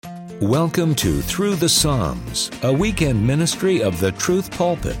Welcome to Through the Psalms, a weekend ministry of the Truth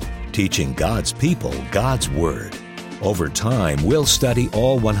Pulpit, teaching God's people God's Word. Over time, we'll study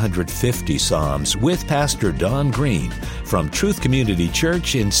all 150 Psalms with Pastor Don Green from Truth Community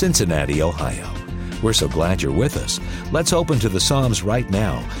Church in Cincinnati, Ohio. We're so glad you're with us. Let's open to the Psalms right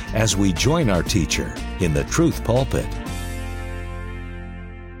now as we join our teacher in the Truth Pulpit.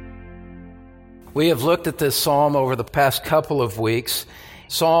 We have looked at this psalm over the past couple of weeks.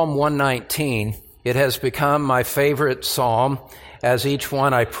 Psalm 119, it has become my favorite psalm, as each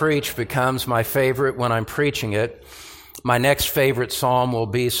one I preach becomes my favorite when I'm preaching it. My next favorite psalm will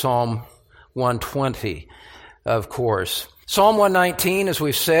be Psalm 120, of course. Psalm 119, as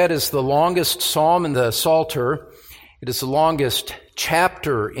we've said, is the longest psalm in the Psalter. It is the longest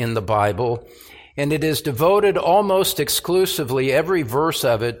chapter in the Bible, and it is devoted almost exclusively, every verse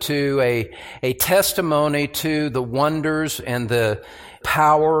of it, to a testimony to the wonders and the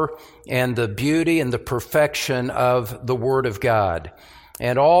power and the beauty and the perfection of the Word of God.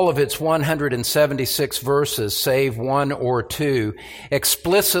 And all of its 176 verses, save one or two,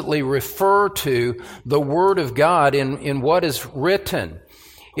 explicitly refer to the Word of God in what is written.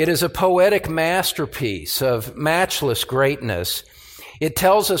 It is a poetic masterpiece of matchless greatness. It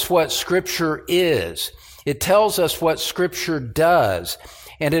tells us what Scripture is. It tells us what Scripture does.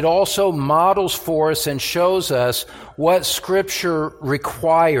 And it also models for us and shows us what Scripture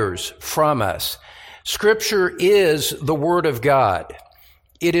requires from us. Scripture is the Word of God.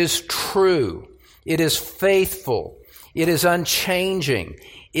 It is true. It is faithful. It is unchanging.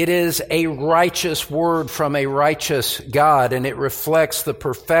 It is a righteous word from a righteous God, and it reflects the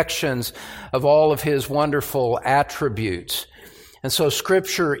perfections of all of His wonderful attributes. And so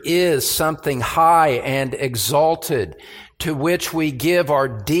Scripture is something high and exalted, to which we give our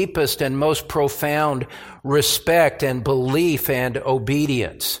deepest and most profound respect and belief and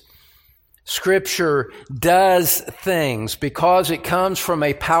obedience. Scripture does things because it comes from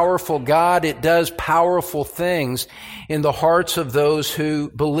a powerful God. It does powerful things in the hearts of those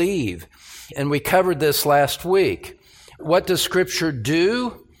who believe. And we covered this last week. What does Scripture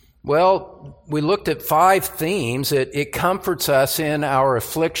do? Well, we looked at 5 themes. It comforts us in our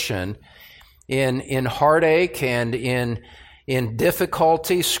affliction, in heartache and in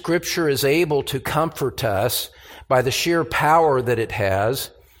difficulty. Scripture is able to comfort us by the sheer power that it has.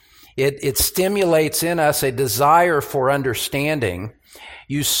 It stimulates in us a desire for understanding.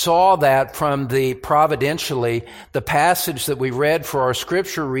 You saw that from the passage that we read for our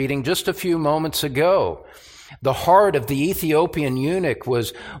Scripture reading just a few moments ago. The heart of the Ethiopian eunuch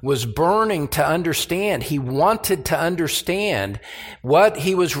was burning to understand. He wanted to understand what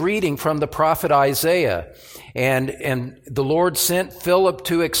he was reading from the prophet Isaiah. And the Lord sent Philip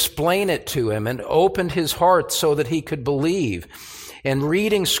to explain it to him and opened his heart so that he could believe. And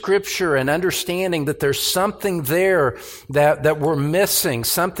reading Scripture and understanding that there's something there that we're missing,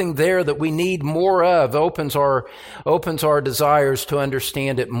 something there that we need more of, opens our desires to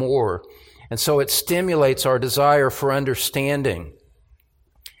understand it more. And so it stimulates our desire for understanding.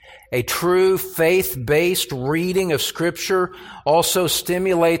 A true faith-based reading of Scripture also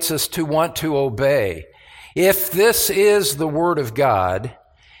stimulates us to want to obey. If this is the Word of God,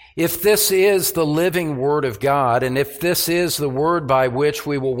 if this is the living Word of God, and if this is the Word by which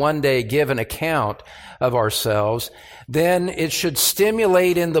we will one day give an account of ourselves, then it should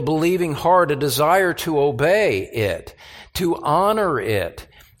stimulate in the believing heart a desire to obey it, to honor it.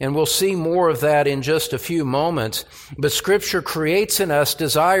 And we'll see more of that in just a few moments. But Scripture creates in us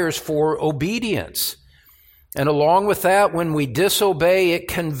desires for obedience. And along with that, when we disobey, it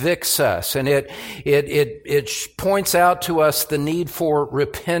convicts us, and it points out to us the need for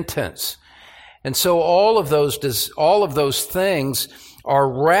repentance. And so all of those things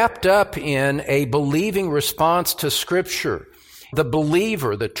are wrapped up in a believing response to Scripture. The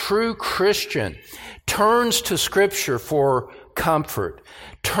believer, the true Christian, turns to Scripture for comfort,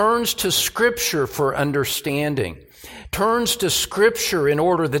 turns to Scripture for understanding, turns to Scripture in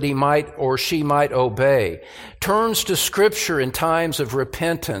order that he might or she might obey, turns to Scripture in times of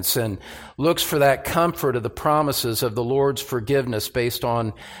repentance and looks for that comfort of the promises of the Lord's forgiveness based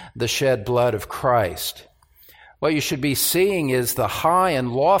on the shed blood of Christ. What you should be seeing is the high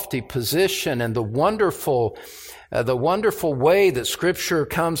and lofty position and the wonderful way that Scripture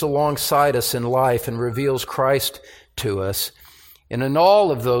comes alongside us in life and reveals Christ to us. And in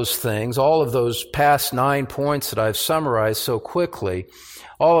all of those things, all of those past 9 points that I've summarized so quickly,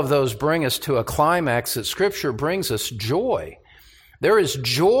 all of those bring us to a climax that Scripture brings us joy. There is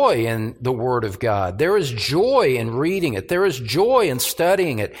joy in the Word of God. There is joy in reading it. There is joy in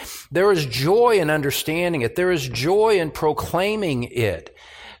studying it. There is joy in understanding it. There is joy in proclaiming it.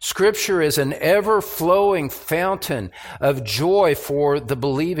 Scripture is an ever-flowing fountain of joy for the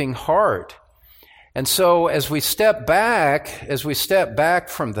believing heart. And so as we step back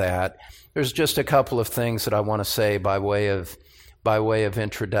from that, there's just a couple of things that I want to say by way of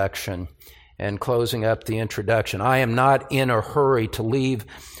introduction and closing up the introduction. I am not in a hurry to leave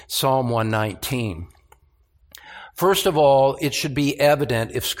Psalm 119. First of all, it should be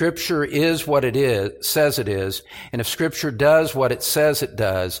evident if Scripture is what says it is, and if Scripture does what it says it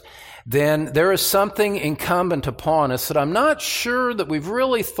does, then there is something incumbent upon us that I'm not sure that we've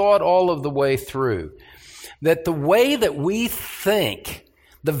really thought all of the way through. That the way that we think,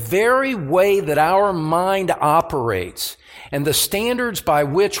 the very way that our mind operates, and the standards by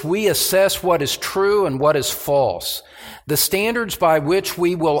which we assess what is true and what is false, the standards by which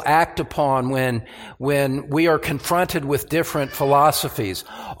we will act upon when we are confronted with different philosophies,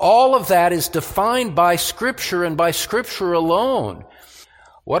 all of that is defined by Scripture and by Scripture alone.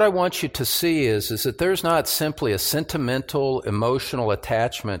 What I want you to see is that there's not simply a sentimental, emotional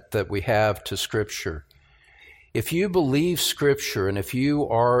attachment that we have to Scripture. If you believe Scripture and if you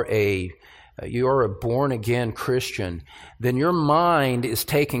are a born-again Christian, then your mind is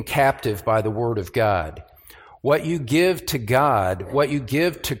taken captive by the Word of God. What you give to God, what you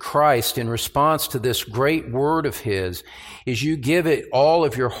give to Christ in response to this great Word of His, is you give it all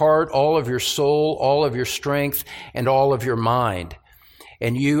of your heart, all of your soul, all of your strength, and all of your mind.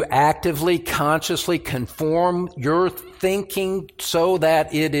 And you actively, consciously conform your thinking so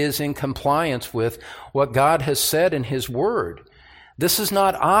that it is in compliance with what God has said in His Word. This is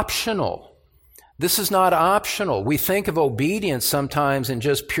not optional. This is not optional. We think of obedience sometimes in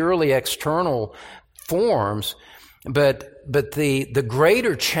just purely external forms, but the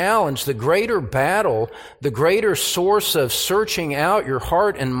greater challenge, the greater battle, the greater source of searching out your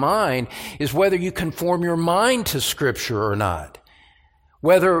heart and mind is whether you conform your mind to Scripture or not.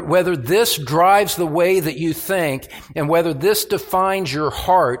 Whether this drives the way that you think and whether this defines your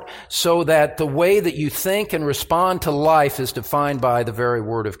heart so that the way that you think and respond to life is defined by the very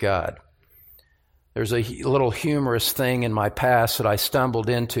Word of God. There's a little humorous thing in my past that I stumbled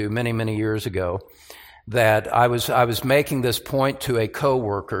into many, many years ago, that I was making this point to a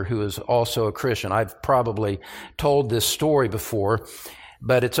coworker who is also a Christian. I've probably told this story before,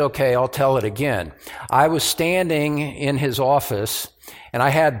 but it's okay, I'll tell it again. I was standing in his office, and I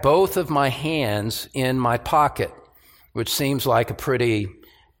had both of my hands in my pocket, which seems like a pretty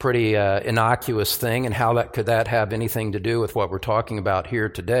innocuous thing, and how could that have anything to do with what we're talking about here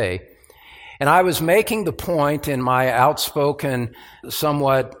today? And I was making the point in my outspoken,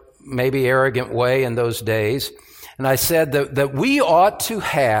 somewhat maybe arrogant way in those days, and I said that we ought to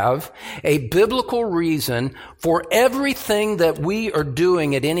have a biblical reason for everything that we are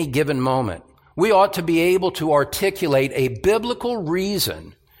doing at any given moment. We ought to be able to articulate a biblical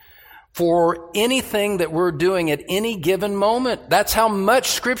reason for anything that we're doing at any given moment. That's how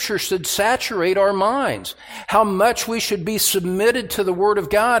much Scripture should saturate our minds, how much we should be submitted to the Word of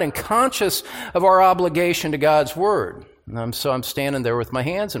God and conscious of our obligation to God's Word. So I'm standing there with my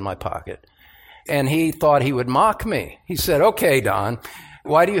hands in my pocket. And he thought he would mock me. He said, "Okay, Don,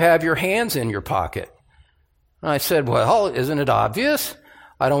 why do you have your hands in your pocket?" And I said, "Well, isn't it obvious?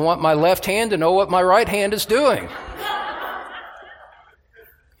 I don't want my left hand to know what my right hand is doing."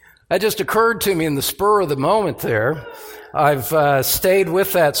 That just occurred to me in the spur of the moment there. I've stayed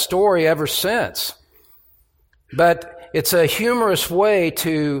with that story ever since. But it's a humorous way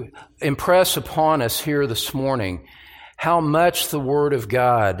to impress upon us here this morning how much the Word of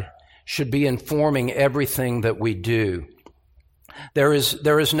God should be informing everything that we do. There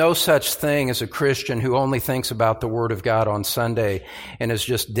is no such thing as a Christian who only thinks about the Word of God on Sunday and is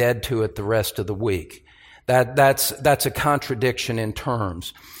just dead to it the rest of the week. That's a contradiction in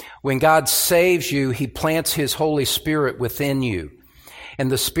terms. When God saves you, He plants His Holy Spirit within you.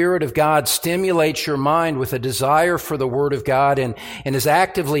 And the Spirit of God stimulates your mind with a desire for the Word of God and is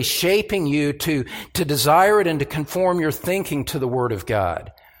actively shaping you to desire it and to conform your thinking to the Word of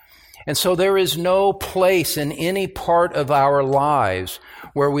God. And so there is no place in any part of our lives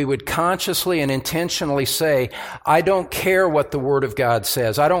where we would consciously and intentionally say, "I don't care what the Word of God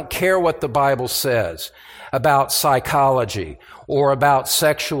says. I don't care what the Bible says about psychology or about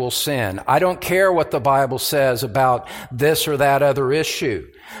sexual sin. I don't care what the Bible says about this or that other issue."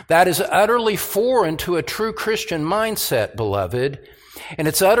 That is utterly foreign to a true Christian mindset, beloved. And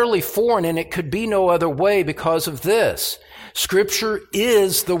it's utterly foreign, and it could be no other way because of this. Scripture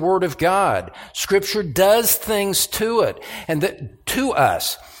is the Word of God. Scripture does things to it and to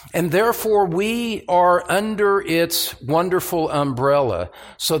us. And therefore we are under its wonderful umbrella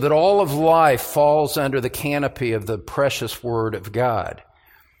so that all of life falls under the canopy of the precious Word of God.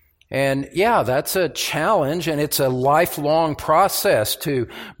 And yeah, that's a challenge, and it's a lifelong process to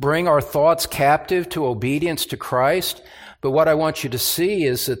bring our thoughts captive to obedience to Christ. But what I want you to see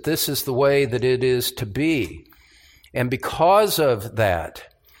is that this is the way that it is to be. And because of that,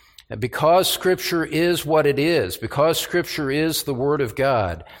 and because Scripture is what it is, because Scripture is the Word of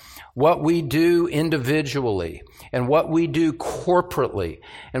God, what we do individually and what we do corporately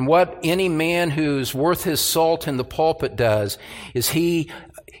and what any man who's worth his salt in the pulpit does is he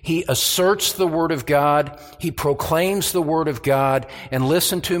asserts the Word of God, he proclaims the Word of God, and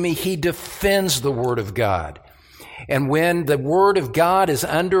listen to me, he defends the Word of God. And when the Word of God is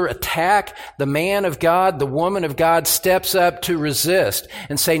under attack, the man of God, the woman of God steps up to resist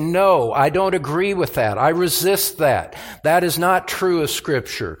and say, no, I don't agree with that. I resist that. That is not true of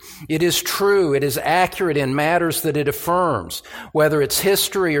Scripture. It is true. It is accurate in matters that it affirms. Whether it's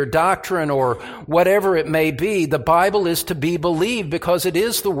history or doctrine or whatever it may be, the Bible is to be believed because it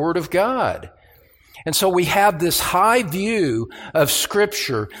is the Word of God. And so we have this high view of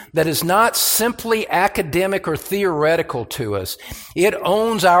Scripture that is not simply academic or theoretical to us. It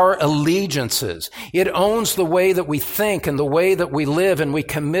owns our allegiances. It owns the way that we think and the way that we live, and we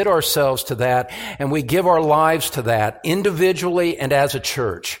commit ourselves to that, and we give our lives to that individually and as a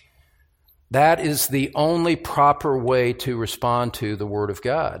church. That is the only proper way to respond to the Word of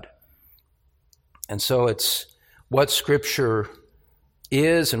God. And so it's what Scripture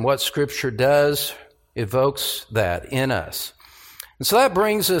is and what Scripture does evokes that in us. And so that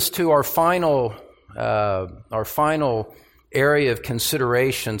brings us to our final area of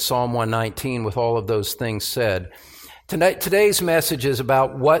consideration, Psalm 119, with all of those things said. Today's message is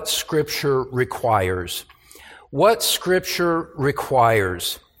about what Scripture requires. What Scripture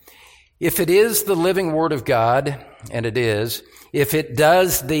requires. If it is the living Word of God, and it is, if it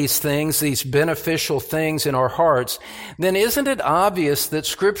does these things, these beneficial things in our hearts, then isn't it obvious that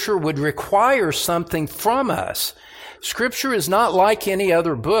Scripture would require something from us? Scripture is not like any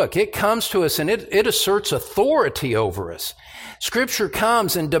other book. It comes to us and it asserts authority over us. Scripture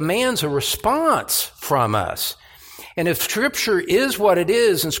comes and demands a response from us. And if Scripture is what it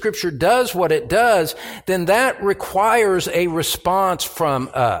is and Scripture does what it does, then that requires a response from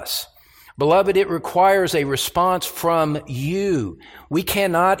us. Beloved, it requires a response from you. We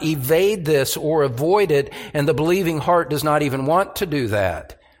cannot evade this or avoid it, and the believing heart does not even want to do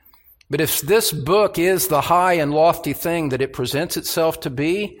that. But if this book is the high and lofty thing that it presents itself to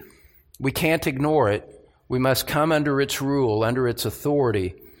be, we can't ignore it. We must come under its rule, under its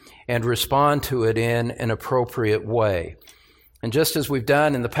authority, and respond to it in an appropriate way. And just as we've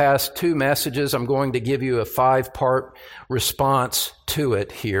done in the past 2 messages, I'm going to give you a 5-part response to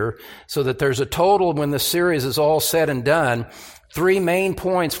it here, so that there's a total, when the series is all said and done, 3 main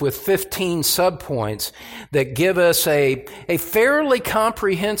points with 15 subpoints that give us a fairly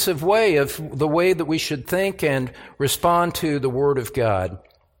comprehensive way of the way that we should think and respond to the Word of God.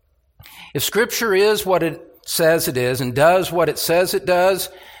 If Scripture is what it says it is and does what it says it does,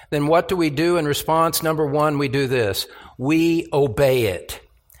 then what do we do in response? Number 1, we do this. We obey it.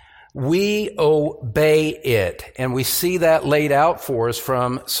 We obey it. And we see that laid out for us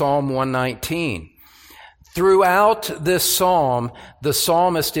from Psalm 119. Throughout this psalm, the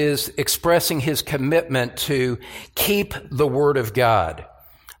psalmist is expressing his commitment to keep the Word of God.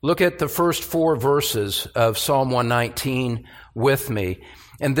 Look at the first 4 verses of Psalm 119 with me.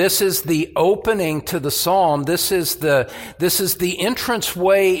 And this is the opening to the psalm. This is the entrance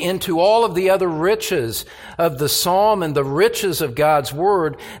way into all of the other riches of the psalm and the riches of God's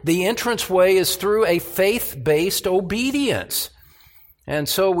Word. The entrance way is through a faith-based obedience. And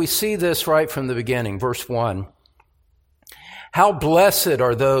so we see this right from the beginning. Verse 1. How blessed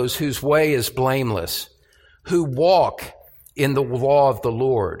are those whose way is blameless, who walk in the law of the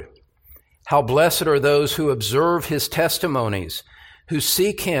Lord. How blessed are those who observe His testimonies, who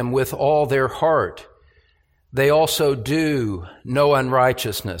seek Him with all their heart. They also do no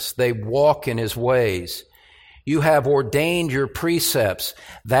unrighteousness. They walk in His ways. You have ordained your precepts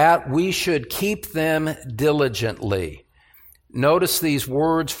that we should keep them diligently. Notice these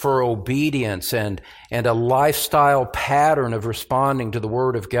words for obedience and a lifestyle pattern of responding to the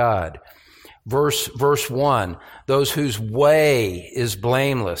Word of God. Verse 1, those whose way is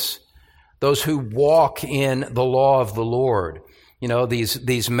blameless, those who walk in the law of the Lord. You know,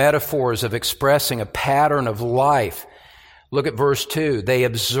 these metaphors of expressing a pattern of life. Look at verse 2. They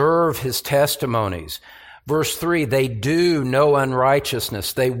observe His testimonies. Verse 3, they do no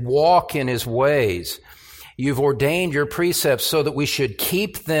unrighteousness. They walk in His ways. You've ordained your precepts so that we should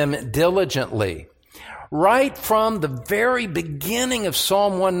keep them diligently. Right from the very beginning of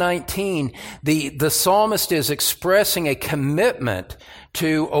Psalm 119, the psalmist is expressing a commitment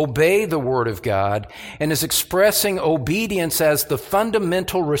to obey the Word of God and is expressing obedience as the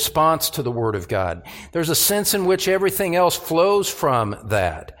fundamental response to the Word of God. There's a sense in which everything else flows from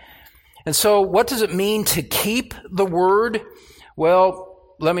that. And so what does it mean to keep the Word?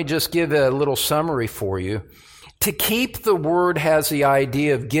 Well, let me just give a little summary for you. To keep the Word has the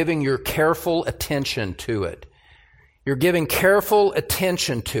idea of giving your careful attention to it. You're giving careful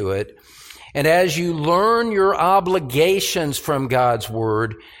attention to it. And as you learn your obligations from God's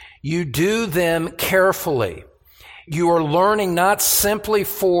Word, you do them carefully. You are learning not simply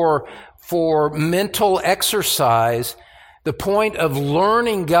for mental exercise. The point of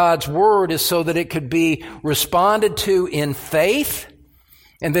learning God's Word is so that it could be responded to in faith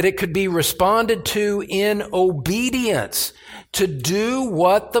and that it could be responded to in obedience, to do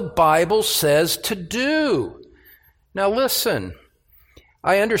what the Bible says to do. Now listen,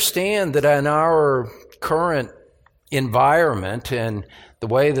 I understand that in our current environment and the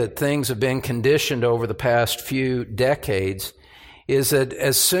way that things have been conditioned over the past few decades is that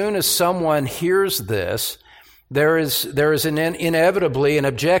as soon as someone hears this, there is inevitably an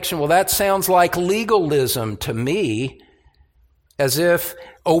objection. Well, that sounds like legalism to me, as if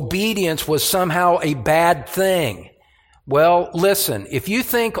obedience was somehow a bad thing. Well, listen, if you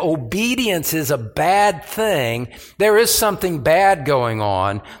think obedience is a bad thing, there is something bad going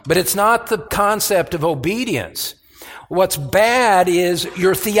on, but it's not the concept of obedience. What's bad is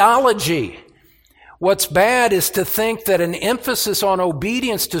your theology. What's bad is to think that an emphasis on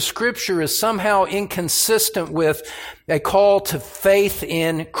obedience to Scripture is somehow inconsistent with a call to faith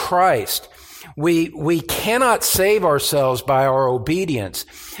in Christ. We cannot save ourselves by our obedience.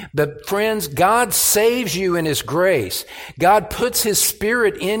 But friends, God saves you in His grace. God puts His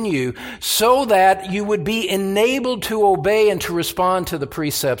Spirit in you so that you would be enabled to obey and to respond to the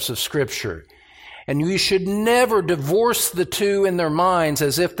precepts of Scripture. And you should never divorce the two in their minds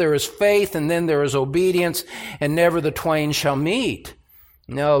as if there is faith and then there is obedience and never the twain shall meet.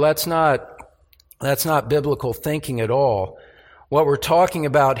 No, that's not biblical thinking at all. What we're talking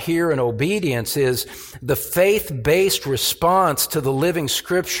about here in obedience is the faith-based response to the living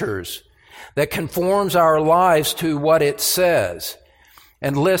Scriptures that conforms our lives to what it says.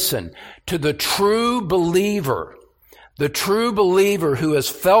 And listen, to the true believer who has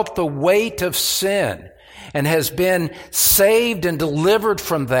felt the weight of sin and has been saved and delivered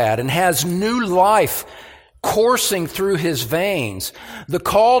from that and has new life coursing through his veins, the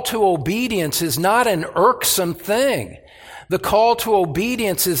call to obedience is not an irksome thing. The call to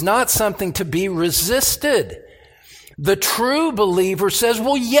obedience is not something to be resisted. The true believer says,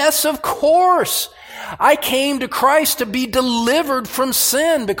 well, yes, of course. I came to Christ to be delivered from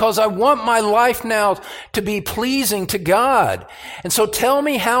sin because I want my life now to be pleasing to God. And so tell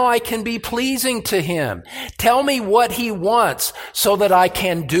me how I can be pleasing to Him. Tell me what He wants so that I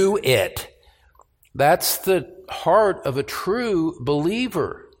can do it. That's the heart of a true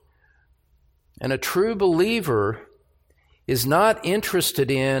believer. And a true believer is not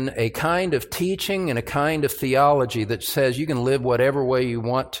interested in a kind of teaching and a kind of theology that says you can live whatever way you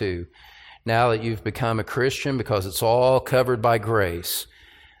want to now that you've become a Christian because it's all covered by grace.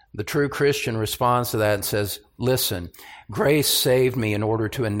 The true Christian responds to that and says, listen, grace saved me in order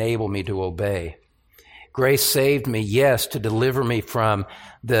to enable me to obey. Grace saved me, yes, to deliver me from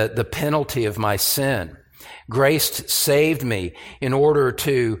the penalty of my sin. Grace saved me in order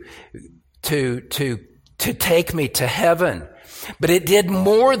to take me to heaven. But it did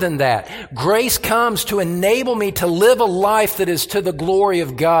more than that. Grace comes to enable me to live a life that is to the glory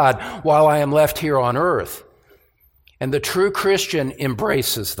of God while I am left here on earth. And the true Christian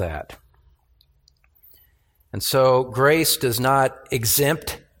embraces that. And so grace does not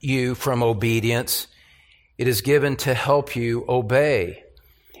exempt you from obedience. It is given to help you obey.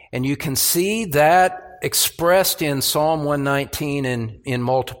 And you can see that expressed in Psalm 119 in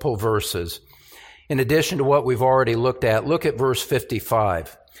multiple verses. In addition to what we've already looked at, look at verse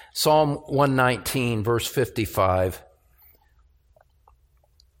 55. Psalm 119, verse 55.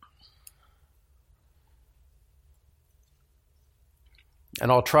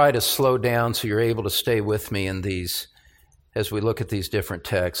 And I'll try to slow down so you're able to stay with me in these as we look at these different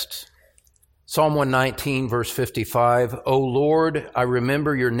texts. Psalm 119, verse 55. O Lord, I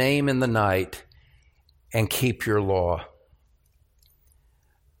remember your name in the night and keep your law.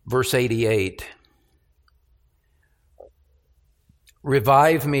 Verse 88.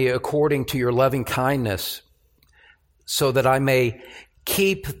 Revive me according to your loving kindness, so that I may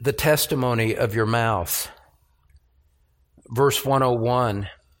keep the testimony of your mouth. Verse 101.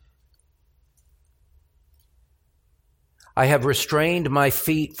 I have restrained my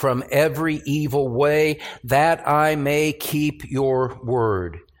feet from every evil way, that I may keep your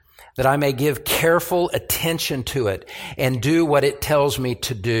word, that I may give careful attention to it and do what it tells me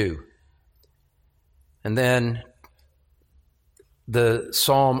to do. And then the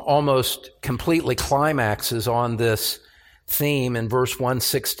psalm almost completely climaxes on this theme in verse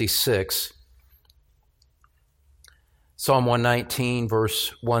 166. Psalm 119,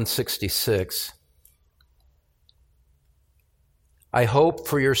 verse 166. I hope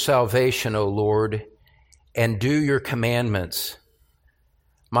for your salvation, O Lord, and do your commandments.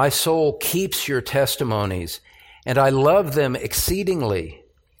 My soul keeps your testimonies, and I love them exceedingly.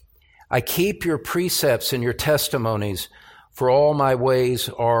 I keep your precepts and your testimonies, for all my ways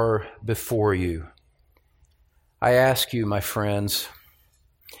are before you. I ask you, my friends,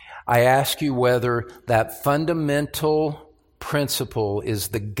 I ask you whether that fundamental principle is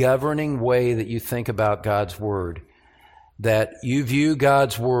the governing way that you think about God's Word, that you view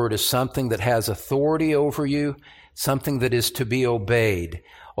God's Word as something that has authority over you, something that is to be obeyed.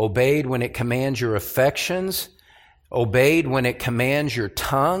 Obeyed when it commands your affections, obeyed when it commands your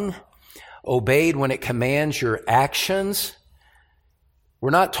tongue, obeyed when it commands your actions. We're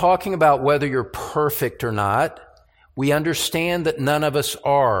not talking about whether you're perfect or not. We understand that none of us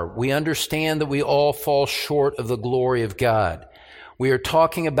are. We understand that we all fall short of the glory of God. We are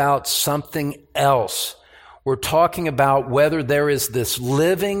talking about something else. We're talking about whether there is this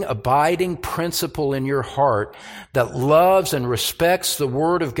living, abiding principle in your heart that loves and respects the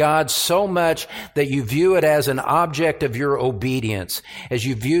Word of God so much that you view it as an object of your obedience, as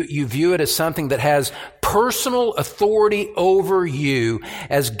you view it as something that has personal authority over you,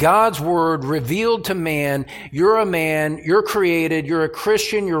 as God's Word revealed to man. You're created, you're a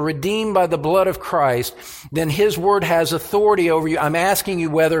Christian, you're redeemed by the blood of Christ, then His Word has authority over you. I'm asking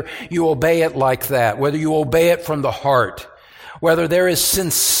you whether you obey it like that, whether you obey it from the heart, whether there is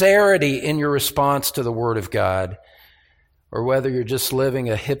sincerity in your response to the Word of God, or whether you're just living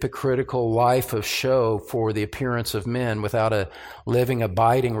a hypocritical life of show for the appearance of men without a living,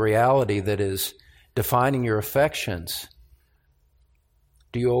 abiding reality that is defining your affections.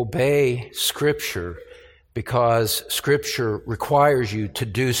 Do you obey Scripture because Scripture requires you to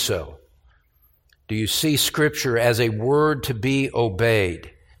do so? Do you see Scripture as a word to be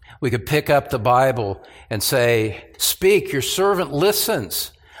obeyed? We could pick up the Bible and say, "Speak, your servant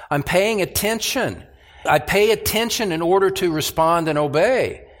listens. I'm paying attention. I pay attention in order to respond and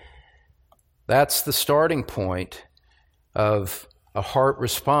obey." That's the starting point of a heart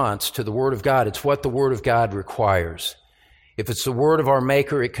response to the Word of God. It's what the Word of God requires. If it's the Word of our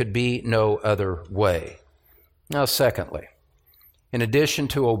Maker, it could be no other way. Now, secondly, in addition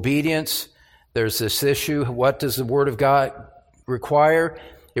to obedience, there's this issue. What does the Word of God require?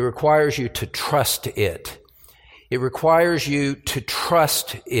 It requires you to trust it. It requires you to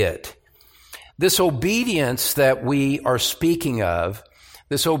trust it. This obedience that we are speaking of,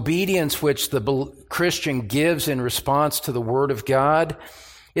 this obedience which the Christian gives in response to the Word of God,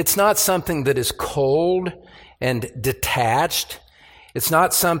 it's not something that is cold and detached. It's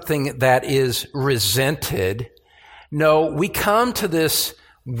not something that is resented. No, we come to this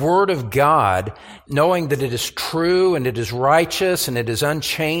Word of God knowing that it is true and it is righteous and it is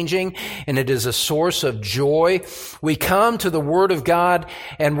unchanging and it is a source of joy. We come to the Word of God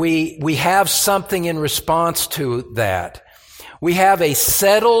and we have something in response to that. We have a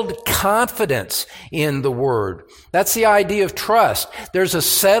settled confidence in the Word. That's the idea of trust. There's a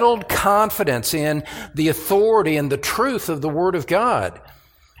settled confidence in the authority and the truth of the Word of God.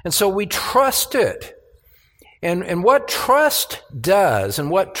 And so we trust it. And what trust does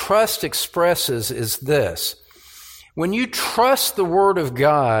and what trust expresses is this. When you trust the Word of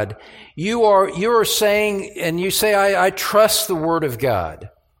God, you are saying, and you say, I trust the Word of God.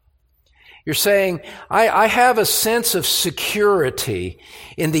 You're saying, I have a sense of security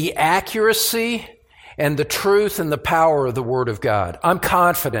in the accuracy and the truth and the power of the Word of God. I'm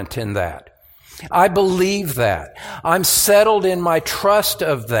confident in that. I believe that. I'm settled in my trust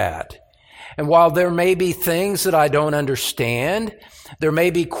of that. And while there may be things that I don't understand, there may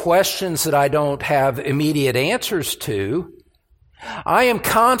be questions that I don't have immediate answers to, I am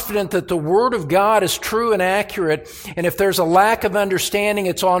confident that the Word of God is true and accurate, and if there's a lack of understanding,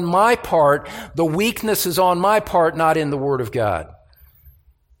 it's on my part. The weakness is on my part, not in the Word of God.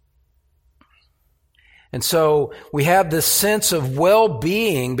 And so we have this sense of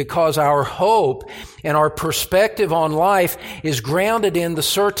well-being because our hope and our perspective on life is grounded in the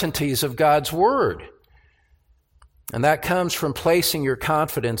certainties of God's Word. And that comes from placing your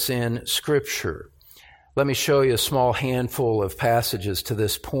confidence in Scripture. Let me show you a small handful of passages to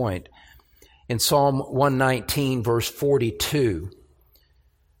this point. in Psalm 119, verse 42.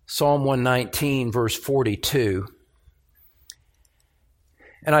 Psalm 119, verse 42.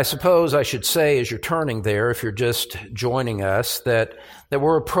 And I suppose I should say, as you're turning there, if you're just joining us, that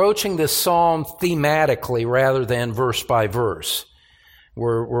we're approaching this psalm thematically rather than verse by verse.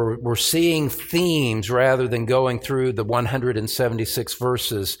 We're seeing themes rather than going through the 176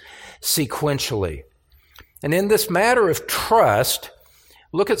 verses sequentially. And in this matter of trust,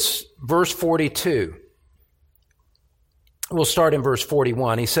 look at verse 42. We'll start in verse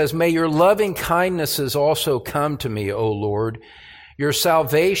 41. He says, "May your loving kindnesses also come to me, O Lord, your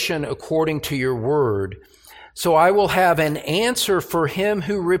salvation according to your word. So I will have an answer for him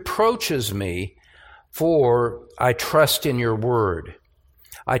who reproaches me, for I trust in your word."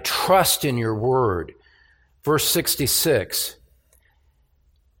 I trust in your word. Verse 66.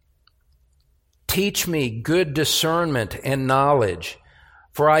 "Teach me good discernment and knowledge,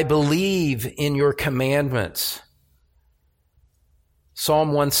 for I believe in your commandments."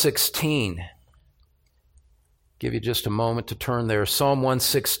 Psalm 116. Give you just a moment to turn there. Psalm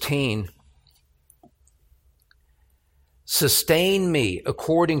 116. "Sustain me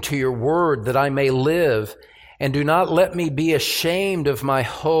according to your word, that I may live, and do not let me be ashamed of my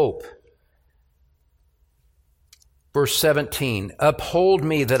hope." Verse 17. "Uphold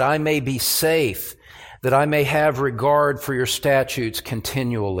me that I may be safe, that I may have regard for your statutes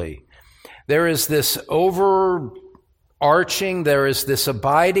continually." There is this overarching, there is this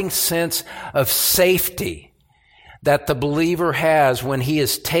abiding sense of safety that the believer has when he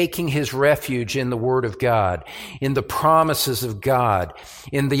is taking his refuge in the Word of God, in the promises of God,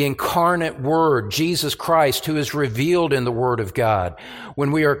 in the incarnate Word, Jesus Christ, who is revealed in the Word of God.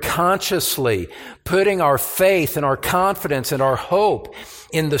 When we are consciously putting our faith and our confidence and our hope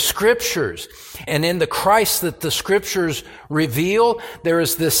in the Scriptures and in the Christ that the Scriptures reveal, there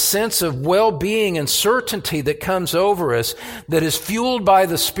is this sense of well-being and certainty that comes over us that is fueled by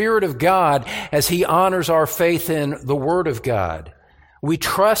the Spirit of God as He honors our faith in the Word of God. We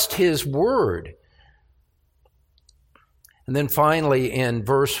trust His Word. And then finally in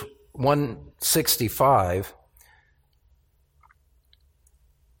verse 165,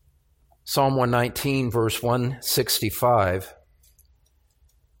 Psalm 119, verse 165,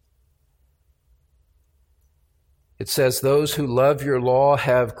 it says, "Those who love your law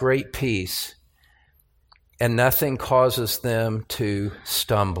have great peace, and nothing causes them to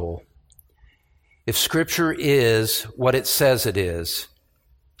stumble." If Scripture is what it says it is,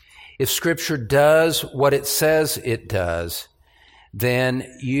 if Scripture does what it says it does, then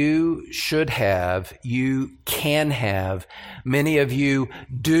you should have, you can have, many of you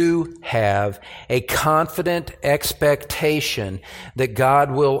do have a confident expectation that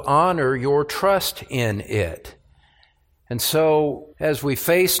God will honor your trust in it. And so, as we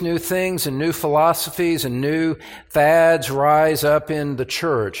face new things and new philosophies and new fads rise up in the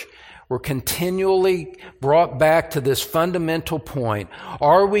church, we're continually brought back to this fundamental point.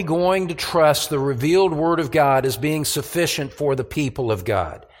 Are we going to trust the revealed Word of God as being sufficient for the people of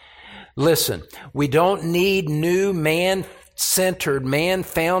God? Listen, we don't need new man-centered,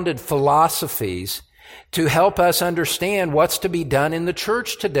 man-founded philosophies to help us understand what's to be done in the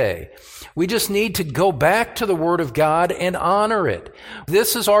church today. We just need to go back to the Word of God and honor it.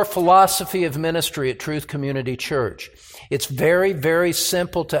 This is our philosophy of ministry at Truth Community Church. It's very, very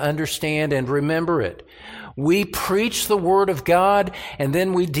simple to understand and remember it. We preach the Word of God and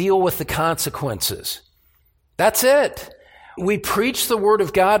then we deal with the consequences. That's it. We preach the Word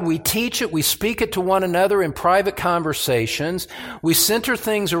of God, we teach it, we speak it to one another in private conversations. We center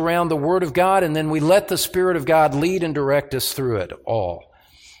things around the Word of God, and then we let the Spirit of God lead and direct us through it all.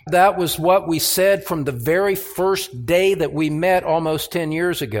 That was what we said from the very first day that we met almost 10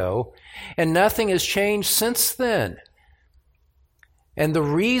 years ago, and nothing has changed since then. And the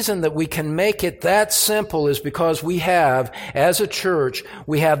reason that we can make it that simple is because we have, as a church,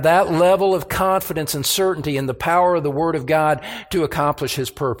 we have that level of confidence and certainty in the power of the Word of God to accomplish His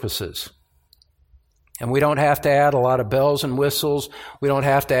purposes. And we don't have to add a lot of bells and whistles. We don't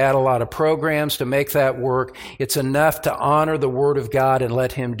have to add a lot of programs to make that work. It's enough to honor the Word of God and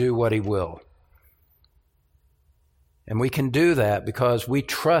let Him do what He will. And we can do that because we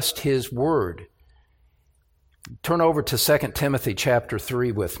trust His Word. Turn over to 2 Timothy chapter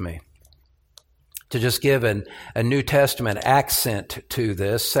 3 with me to just give a New Testament accent to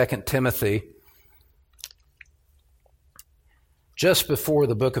this. 2 Timothy, just before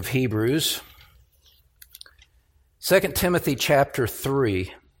the book of Hebrews. 2 Timothy chapter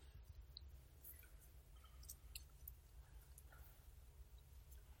 3.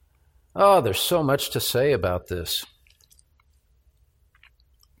 Oh, there's so much to say about this.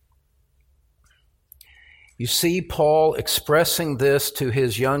 You see Paul expressing this to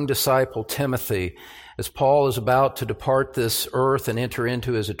his young disciple Timothy as Paul is about to depart this earth and enter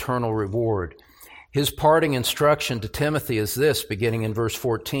into his eternal reward. His parting instruction to Timothy is this, beginning in verse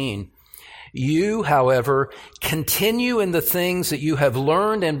 14. You, however, continue in the things that you have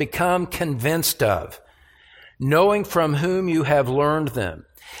learned and become convinced of, knowing from whom you have learned them.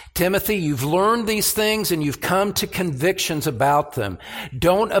 Timothy, you've learned these things and you've come to convictions about them.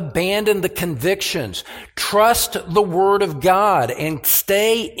 Don't abandon the convictions. Trust the Word of God and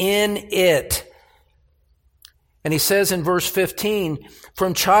stay in it. And he says in verse 15,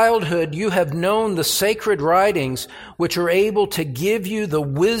 from childhood you have known the sacred writings which are able to give you the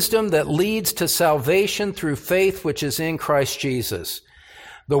wisdom that leads to salvation through faith which is in Christ Jesus.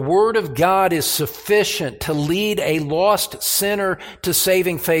 The Word of God is sufficient to lead a lost sinner to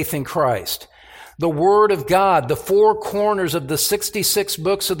saving faith in Christ. The Word of God, the four corners of the 66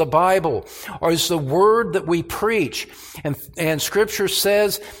 books of the Bible, is the Word that we preach. And Scripture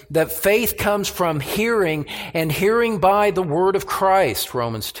says that faith comes from hearing, and hearing by the Word of Christ,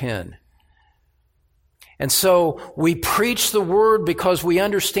 Romans 10. And so we preach the Word because we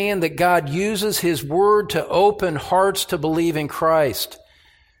understand that God uses His Word to open hearts to believe in Christ.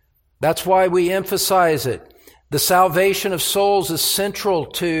 That's why we emphasize it. The salvation of souls is central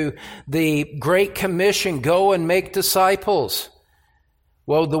to the Great Commission, go and make disciples.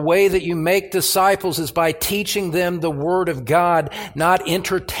 Well, the way that you make disciples is by teaching them the Word of God, not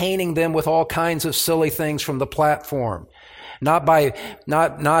entertaining them with all kinds of silly things from the platform. Not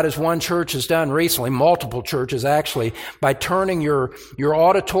as one church has done recently, multiple churches actually, by turning your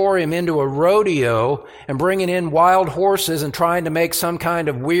auditorium into a rodeo and bringing in wild horses and trying to make some kind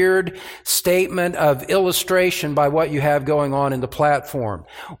of weird statement of illustration by what you have going on in the platform.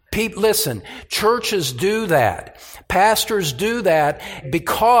 Listen, churches do that. Pastors do that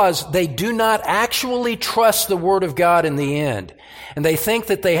because they do not actually trust the Word of God in the end. And they think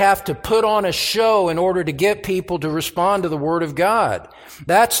that they have to put on a show in order to get people to respond to the Word of God.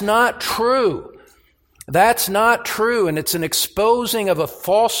 That's not true. That's not true. And it's an exposing of a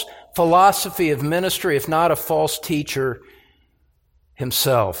false philosophy of ministry, if not a false teacher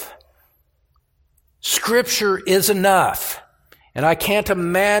himself. Scripture is enough. And I can't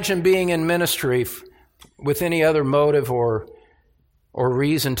imagine being in ministry with any other motive or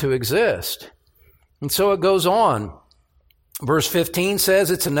reason to exist. And so it goes on. Verse 15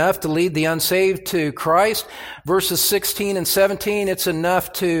 says it's enough to lead the unsaved to Christ. Verses 16 and 17, it's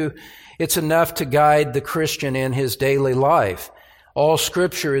enough to guide the Christian in his daily life. All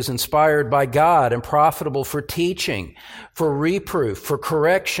Scripture is inspired by God and profitable for teaching, for reproof, for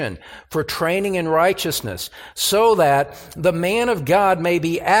correction, for training in righteousness, so that the man of God may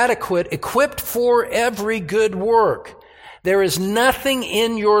be adequate, equipped for every good work. There is nothing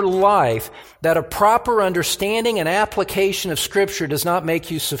in your life that a proper understanding and application of Scripture does not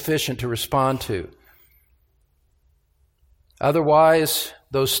make you sufficient to respond to. Otherwise,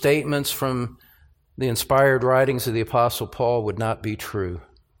 those statements from the inspired writings of the Apostle Paul would not be true.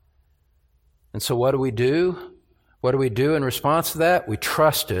 And so what do we do? What do we do in response to that? We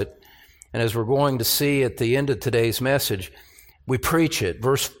trust it. And as we're going to see at the end of today's message, we preach it.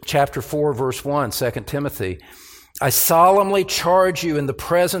 Chapter 4, verse 1, 2 Timothy. I solemnly charge you in the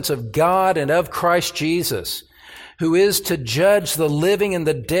presence of God and of Christ Jesus, who is to judge the living and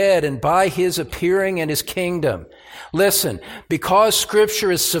the dead, and by His appearing in His kingdom. Listen, because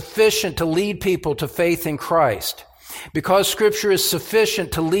Scripture is sufficient to lead people to faith in Christ, because Scripture is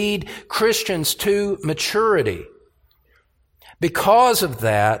sufficient to lead Christians to maturity, because of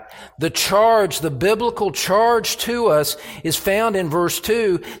that, the biblical charge to us is found in verse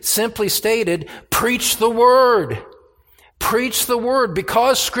 2, simply stated, preach the Word. Preach the Word.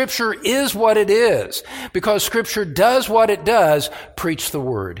 Because Scripture is what it is, because Scripture does what it does, preach the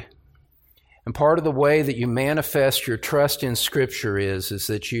Word. And part of the way that you manifest your trust in Scripture is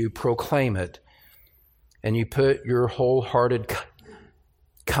that you proclaim it and you put your wholehearted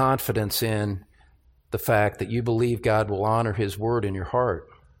confidence in the fact that you believe God will honor His Word in your heart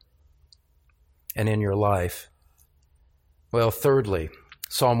and in your life. Well, thirdly,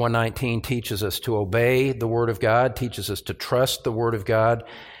 Psalm 119 teaches us to obey the Word of God, teaches us to trust the Word of God.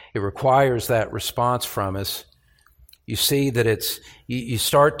 It requires that response from us. You see that you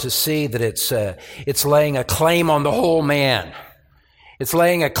start to see that it's laying a claim on the whole man. It's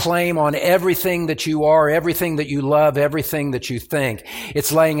laying a claim on everything that you are, everything that you love, everything that you think.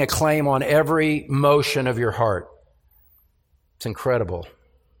 It's laying a claim on every motion of your heart. It's incredible.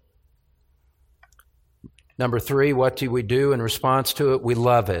 Number 3, what do we do in response to it? We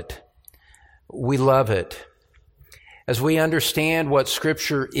love it. We love it. As we understand what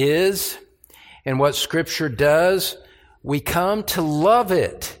Scripture is, and what Scripture does, we come to love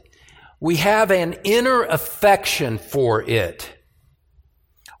it. We have an inner affection for it.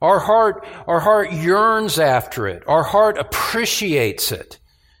 Our heart yearns after it. Our heart appreciates it.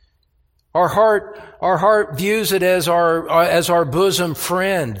 Our heart views it as our bosom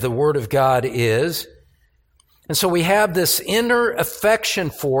friend, the Word of God is. And so we have this inner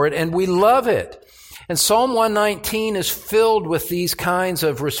affection for it, and we love it. And Psalm 119 is filled with these kinds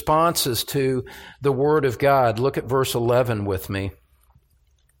of responses to the Word of God. Look at verse 11 with me.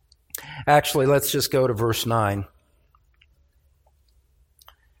 Actually, let's just go to verse 9.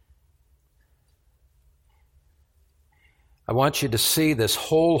 I want you to see this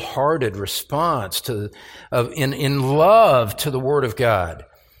wholehearted response in love to the Word of God.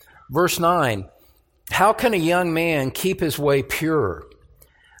 Verse 9, how can a young man keep his way pure?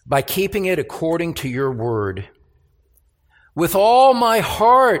 By keeping it according to your word. With all my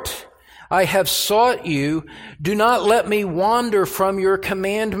heart I have sought you. Do not let me wander from your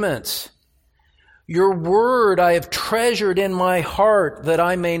commandments. Your word I have treasured in my heart that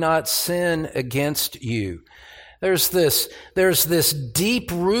I may not sin against you. There's this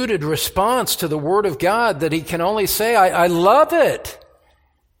deep-rooted response to the Word of God that he can only say, I love it.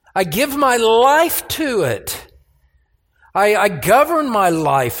 I give my life to it. I govern my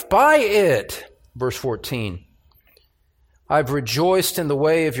life by it. Verse 14. I've rejoiced in the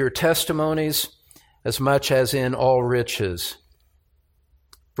way of your testimonies as much as in all riches.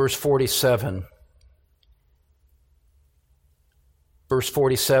 Verse 47. Verse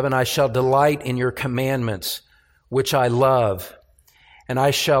 47, I shall delight in your commandments, which I love, and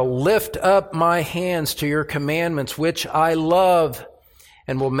I shall lift up my hands to your commandments, which I love,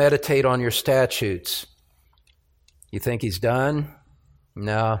 and will meditate on your statutes. You think he's done?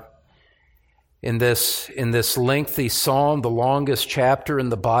 No. In this lengthy psalm, the longest chapter in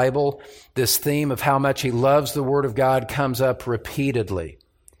the Bible, this theme of how much he loves the Word of God comes up repeatedly.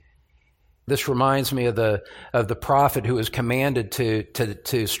 This reminds me of the prophet who was commanded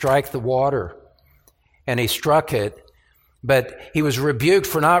to strike the water, and he struck it, but he was rebuked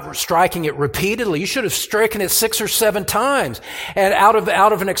for not striking it repeatedly. You should have stricken it 6 or 7 times. And out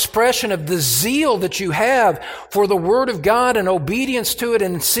of an expression of the zeal that you have for the Word of God and obedience to it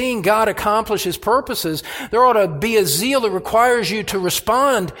and seeing God accomplish His purposes, there ought to be a zeal that requires you to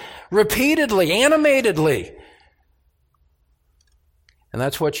respond repeatedly, animatedly. And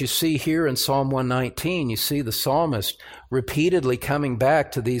that's what you see here in Psalm 119. You see the psalmist repeatedly coming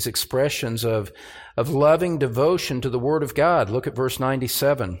back to these expressions of loving devotion to the Word of God. Look at verse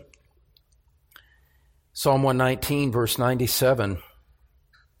 97. Psalm 119, verse 97.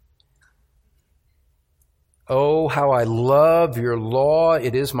 Oh, how I love your law.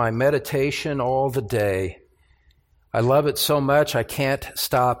 It is my meditation all the day. I love it so much I can't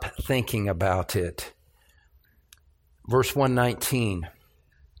stop thinking about it. Verse 119.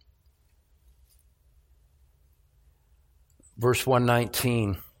 Verse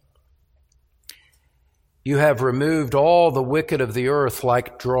 119. You have removed all the wicked of the earth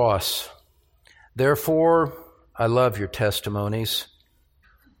like dross. Therefore, I love your testimonies.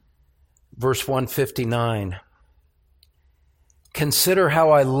 Verse 159. Consider how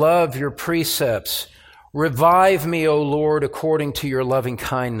I love your precepts. Revive me, O Lord, according to your loving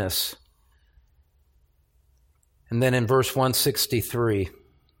kindness. And then in verse 163,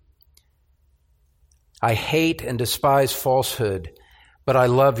 I hate and despise falsehood, but I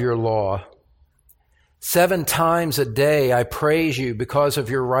love your law. 7 times a day I praise you because of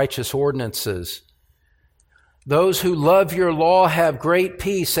your righteous ordinances. Those who love your law have great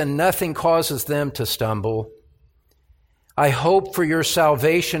peace, and nothing causes them to stumble. I hope for your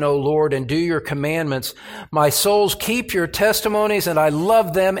salvation, O Lord, and do your commandments. My souls keep your testimonies, and I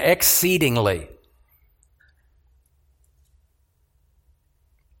love them exceedingly.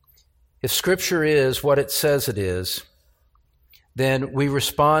 If Scripture is what it says it is, then we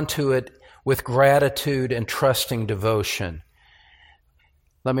respond to it with gratitude and trusting devotion.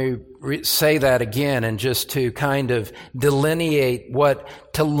 Let me say that again, and just to kind of delineate what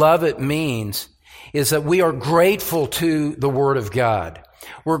to love it means, is that we are grateful to the Word of God.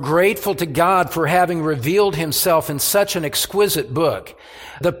 We're grateful to God for having revealed Himself in such an exquisite book,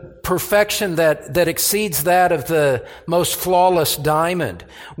 the perfection that exceeds that of the most flawless diamond.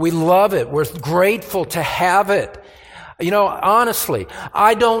 We love it. We're grateful to have it. You know, honestly,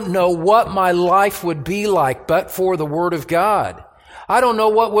 I don't know what my life would be like but for the Word of God. I don't know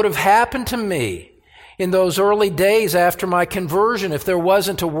what would have happened to me in those early days after my conversion if there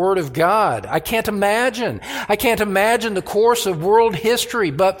wasn't a Word of God. I can't imagine. I can't imagine the course of world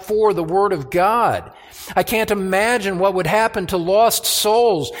history but for the Word of God. I can't imagine what would happen to lost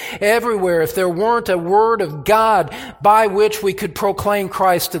souls everywhere if there weren't a Word of God by which we could proclaim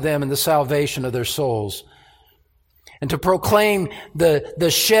Christ to them and the salvation of their souls. And to proclaim the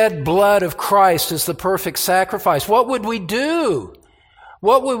shed blood of Christ as the perfect sacrifice. What would we do?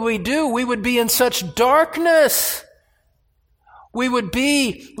 What would we do? We would be in such darkness. We would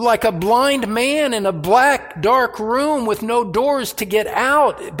be like a blind man in a black, dark room with no doors to get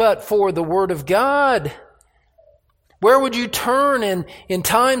out but for the Word of God. Where would you turn in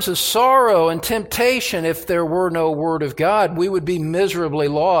times of sorrow and temptation if there were no Word of God? We would be miserably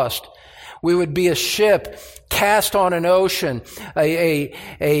lost. We would be a ship cast on an ocean,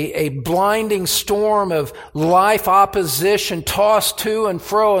 a blinding storm of life opposition tossed to and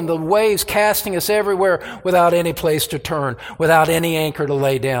fro, and the waves casting us everywhere without any place to turn, without any anchor to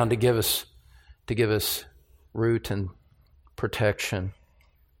lay down to give us root and protection.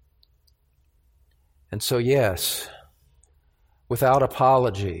 And so, yes, without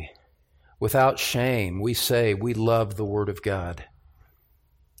apology, without shame, we say we love the Word of God.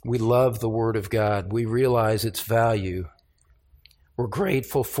 We love the Word of God. We realize its value. We're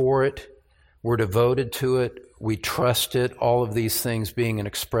grateful for it. We're devoted to it. We trust it. All of these things being an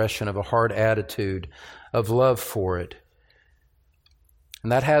expression of a heart attitude of love for it.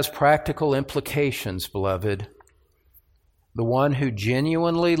 And that has practical implications, beloved. The one who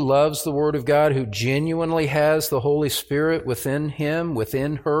genuinely loves the Word of God, who genuinely has the Holy Spirit within him,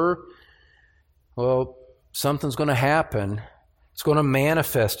 within her, well, something's going to happen. It's going to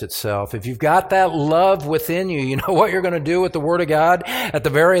manifest itself. If you've got that love within you, you know what you're going to do with the Word of God? At the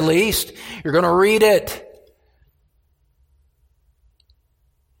very least, you're going to read it.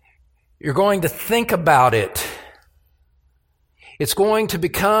 You're going to think about it. It's going to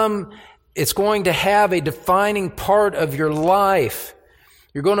have a defining part of your life.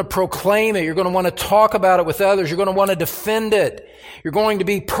 You're going to proclaim it. You're going to want to talk about it with others. You're going to want to defend it. You're going to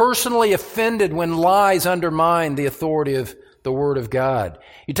be personally offended when lies undermine the authority of the Word of God.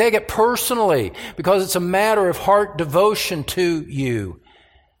 You take it personally because it's a matter of heart devotion to you.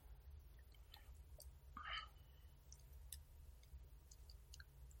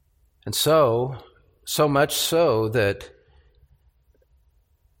 And so much so that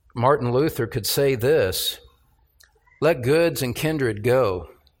Martin Luther could say this, "Let goods and kindred go.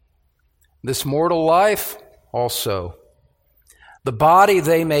 This mortal life also. The body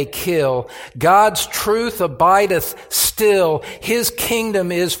they may kill. God's truth abideth still. His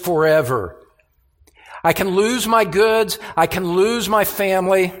kingdom is forever. I can lose my goods. I can lose my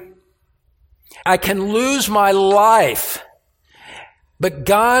family. I can lose my life. But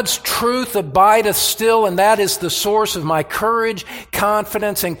God's truth abideth still, and that is the source of my courage,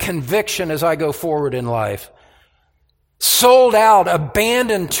 confidence, and conviction as I go forward in life. Sold out,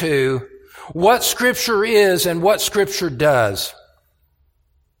 abandoned to what Scripture is and what Scripture does."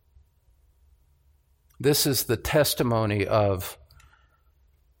 This is the testimony of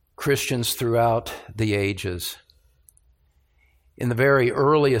Christians throughout the ages. In the very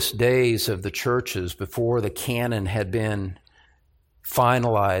earliest days of the churches, before the canon had been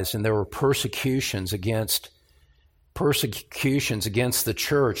finalized, and there were persecutions against the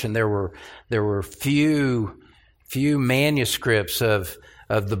church, and there were few manuscripts of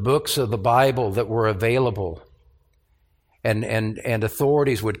the books of the Bible that were available. And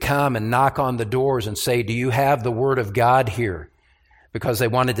authorities would come and knock on the doors and say, "Do you have the Word of God here?" Because they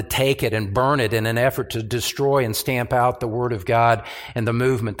wanted to take it and burn it in an effort to destroy and stamp out the Word of God and the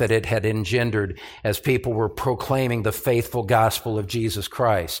movement that it had engendered as people were proclaiming the faithful gospel of Jesus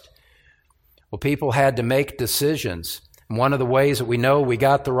Christ. Well, people had to make decisions. And one of the ways that we know we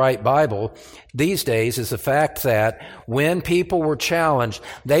got the right Bible these days is the fact that when people were challenged,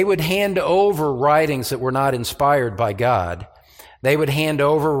 they would hand over writings that were not inspired by God. They would hand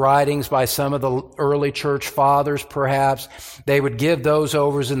over writings by some of the early church fathers, perhaps. They would give those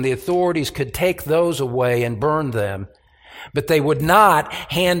over, and the authorities could take those away and burn them. But they would not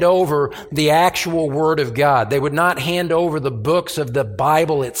hand over the actual Word of God. They would not hand over the books of the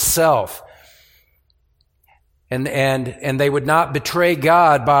Bible itself. And they would not betray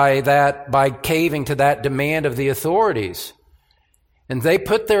God by caving to that demand of the authorities. And they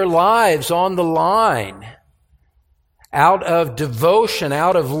put their lives on the line out of devotion,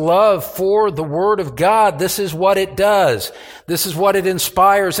 out of love for the Word of God. This is what it does. This is what it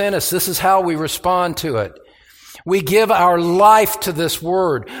inspires in us. This is how we respond to it. We give our life to this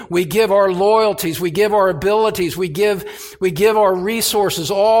Word. We give our loyalties. We give our abilities. We give our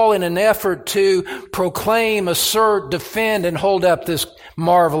resources, all in an effort to proclaim, assert, defend, and hold up this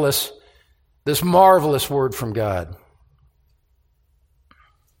marvelous Word from God.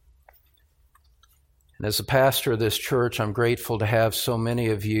 And as a pastor of this church, I'm grateful to have so many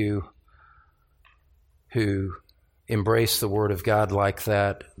of you who embrace the Word of God like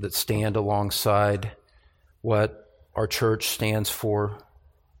that stand alongside what our church stands for.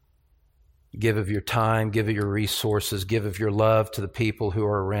 Give of your time, give of your resources, give of your love to the people who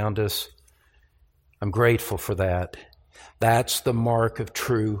are around us. I'm grateful for that. That's the mark of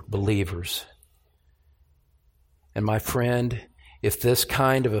true believers. And my friend, if this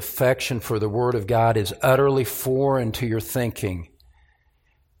kind of affection for the Word of God is utterly foreign to your thinking,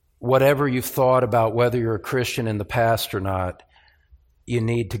 whatever you've thought about whether you're a Christian in the past or not, you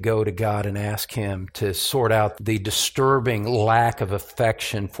need to go to God and ask Him to sort out the disturbing lack of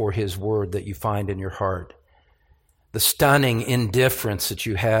affection for His Word that you find in your heart, the stunning indifference that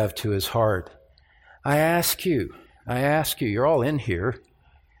you have to His heart. I ask you, you're all in here,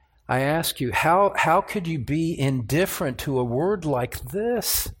 I ask you, how could you be indifferent to a word like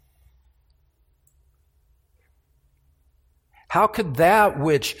this? How could that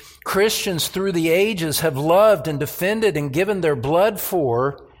which Christians through the ages have loved and defended and given their blood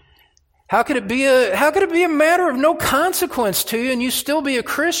for, how could it be a matter of no consequence to you and you still be a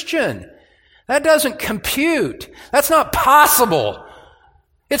Christian? That doesn't compute. That's not possible.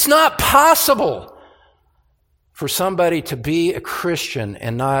 It's not possible for somebody to be a Christian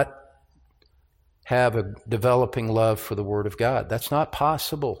and not have a developing love for the Word of God. That's not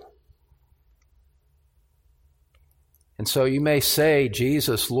possible. And so you may say,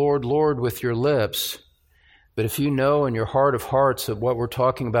 Jesus, Lord, Lord, with your lips, but if you know in your heart of hearts that what we're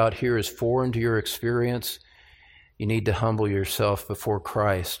talking about here is foreign to your experience, you need to humble yourself before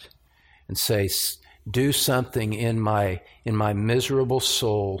Christ and say, do something in my miserable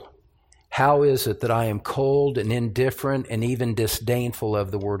soul. How is it that I am cold and indifferent and even disdainful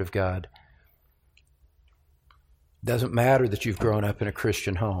of the Word of God? Doesn't matter that you've grown up in a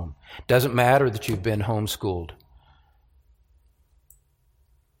Christian home. Doesn't matter that you've been homeschooled.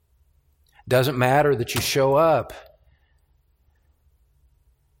 Doesn't matter that you show up.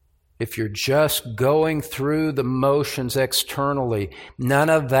 If you're just going through the motions externally, none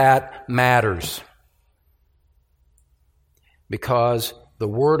of that matters. Because the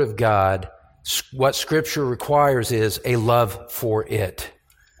Word of God, what Scripture requires is a love for it.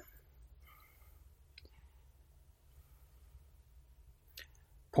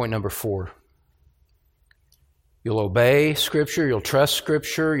 Point number 4. You'll obey Scripture, you'll trust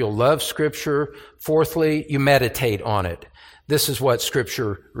Scripture, you'll love Scripture. Fourthly, you meditate on it. This is what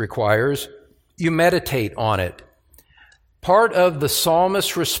Scripture requires. You meditate on it. Part of the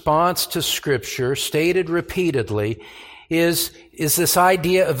psalmist's response to Scripture, stated repeatedly, is this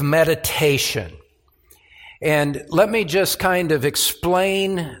idea of meditation. And let me just kind of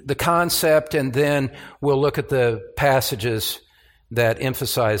explain the concept, and then we'll look at the passages that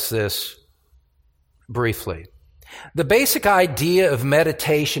emphasize this briefly. The basic idea of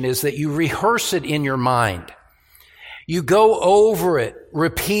meditation is that you rehearse it in your mind. You go over it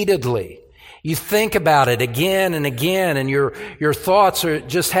repeatedly. You think about it again and again, and your thoughts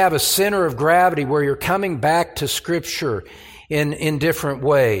just have a center of gravity where you're coming back to Scripture in different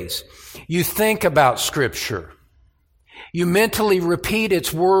ways. You think about Scripture. You mentally repeat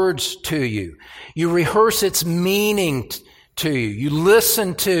its words to you. You rehearse its meaning to you. You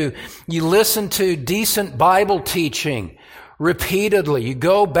listen to decent Bible teaching repeatedly. You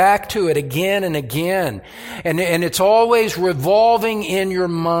go back to it again and again. And it's always revolving in your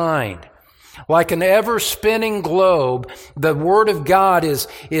mind. Like an ever-spinning globe, the Word of God is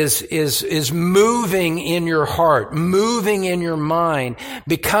moving in your heart, moving in your mind,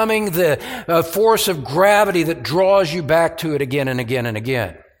 becoming the force of gravity that draws you back to it again and again and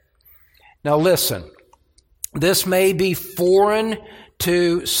again. Now listen, this may be foreign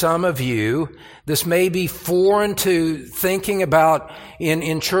to some of you. This may be foreign to thinking about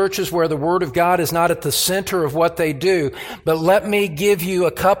in churches where the Word of God is not at the center of what they do. But let me give you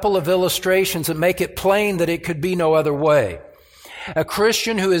a couple of illustrations that make it plain that it could be no other way. A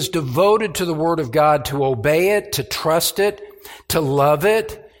Christian who is devoted to the Word of God, to obey it, to trust it, to love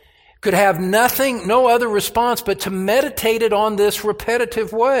it, could have no other response but to meditate it on this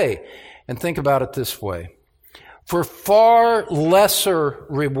repetitive way. And think about it this way. For far lesser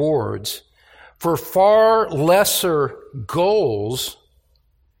rewards, for far lesser goals,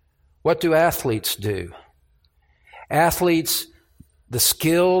 what do athletes do? Athletes, the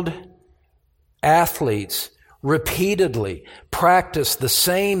skilled athletes, repeatedly practice the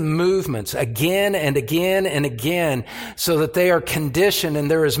same movements again and again and again so that they are conditioned and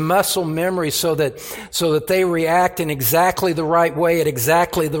there is muscle memory so that they react in exactly the right way at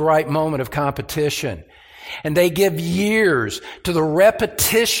exactly the right moment of competition. And they give years to the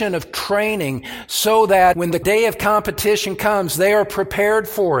repetition of training so that when the day of competition comes, they are prepared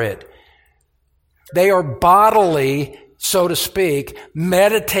for it. They are bodily, so to speak,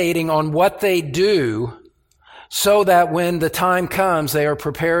 meditating on what they do so that when the time comes, they are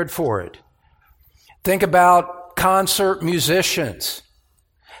prepared for it. Think about concert musicians.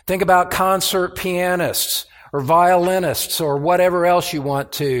 Think about concert pianists or violinists or whatever else you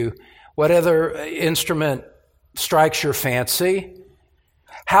want to, what other instrument strikes your fancy.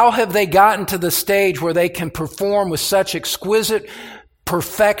 How have they gotten to the stage where they can perform with such exquisite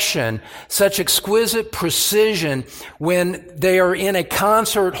perfection, such exquisite precision when they are in a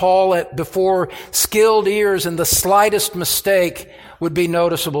concert hall before skilled ears and the slightest mistake would be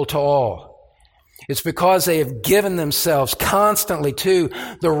noticeable to all? It's because they have given themselves constantly to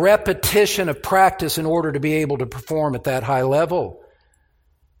the repetition of practice in order to be able to perform at that high level.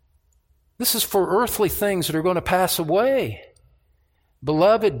 This is for earthly things that are going to pass away.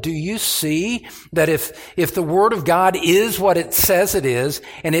 Beloved, do you see that if the Word of God is what it says it is,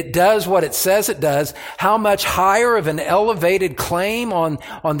 and it does what it says it does, how much higher of an elevated claim on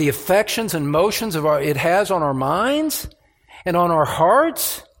the affections and motions it has on our minds and on our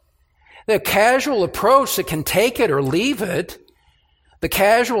hearts? The casual approach that can take it or leave it, the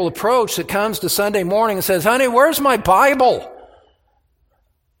casual approach that comes to Sunday morning and says, honey, where's my Bible?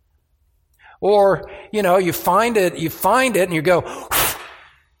 Or, you find it and you go,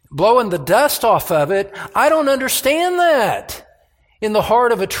 blowing the dust off of it. I don't understand that. In the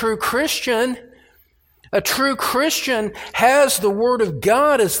heart of a true Christian has the Word of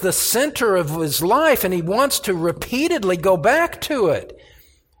God as the center of his life, and he wants to repeatedly go back to it.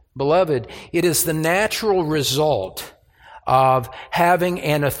 Beloved, it is the natural result of having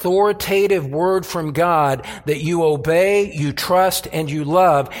an authoritative word from God that you obey, you trust, and you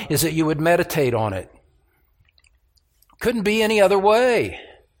love, is that you would meditate on it. Couldn't be any other way.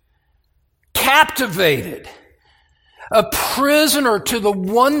 Captivated, a prisoner to the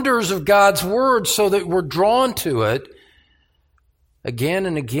wonders of God's Word so that we're drawn to it again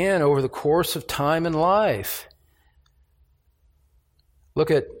and again over the course of time and life.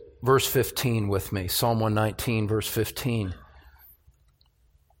 Look at verse 15 with me, Psalm 119, verse 15.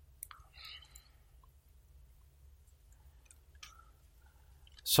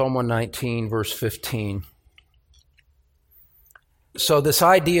 Psalm 119, verse 15. So this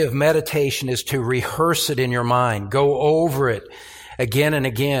idea of meditation is to rehearse it in your mind, go over it again and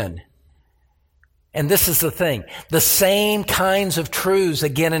again. And this is the thing, the same kinds of truths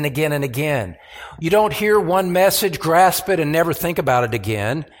again and again and again. You don't hear one message, grasp it, and never think about it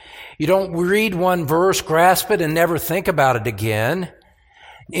again. You don't read one verse, grasp it, and never think about it again.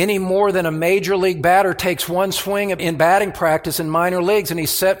 Any more than a major league batter takes one swing in batting practice in minor leagues and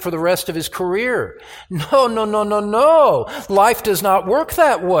he's set for the rest of his career. No. Life does not work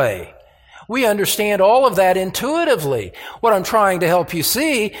that way. We understand all of that intuitively. What I'm trying to help you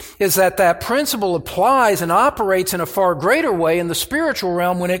see is that principle applies and operates in a far greater way in the spiritual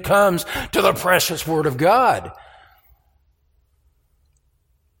realm when it comes to the precious Word of God.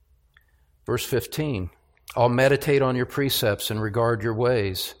 Verse 15. I'll meditate on your precepts and regard your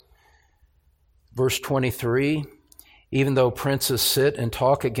ways. Verse 23, even though princes sit and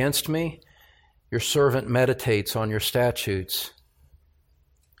talk against me, your servant meditates on your statutes.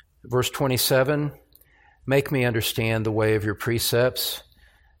 Verse 27, make me understand the way of your precepts,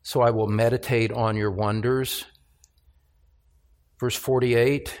 so I will meditate on your wonders. Verse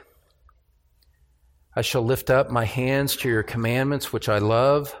 48, I shall lift up my hands to your commandments, which I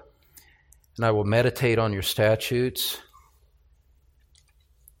love, and I will meditate on your statutes.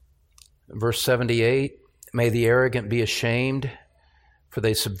 Verse 78, may the arrogant be ashamed, for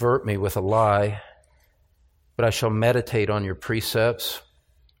they subvert me with a lie, but I shall meditate on your precepts.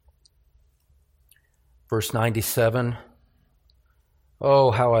 Verse 97,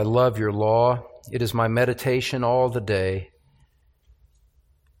 oh, how I love your law. It is my meditation all the day.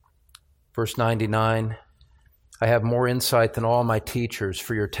 Verse 99, I have more insight than all my teachers,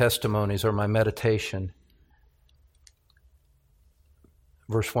 for your testimonies are my meditation.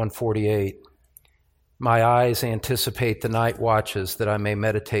 Verse 148, my eyes anticipate the night watches that I may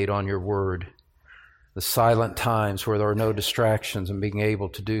meditate on your word, the silent times where there are no distractions and being able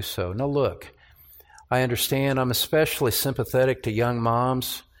to do so. Now look, I understand I'm especially sympathetic to young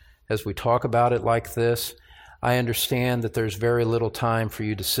moms as we talk about it like this. I understand that there's very little time for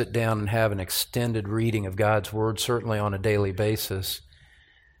you to sit down and have an extended reading of God's Word, certainly on a daily basis.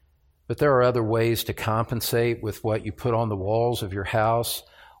 But there are other ways to compensate with what you put on the walls of your house,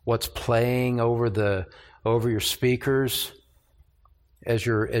 what's playing over your speakers as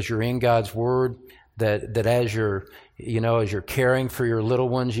you're in God's Word. That as you're caring for your little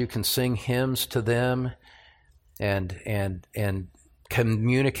ones, you can sing hymns to them and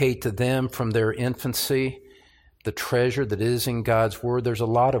communicate to them from their infancy the treasure that is in God's Word. There's a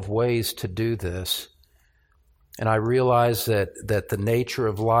lot of ways to do this. And I realize that the nature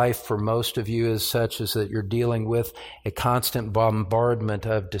of life for most of you is such as that you're dealing with a constant bombardment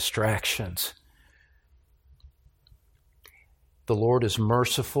of distractions. The Lord is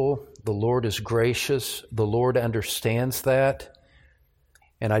merciful. The Lord is gracious. The Lord understands that.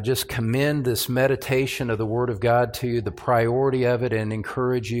 And I just commend this meditation of the Word of God to you, the priority of it, and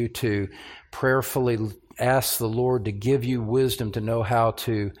encourage you to prayerfully ask the Lord to give you wisdom to know how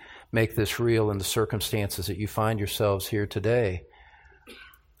to make this real in the circumstances that you find yourselves here today.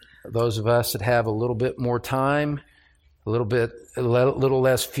 Those of us that have a little bit more time, a little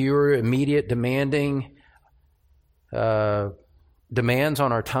less fewer immediate demanding demands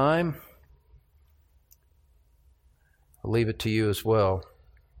on our time, I'll leave it to you as well.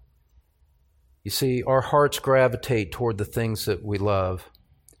 You see, our hearts gravitate toward the things that we love.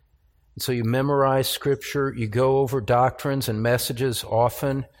 And so you memorize Scripture, you go over doctrines and messages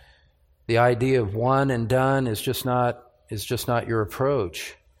often. The idea of one and done is just not your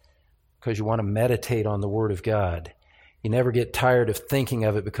approach, because you want to meditate on the Word of God. You never get tired of thinking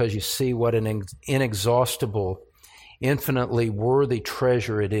of it because you see what an inexhaustible, infinitely worthy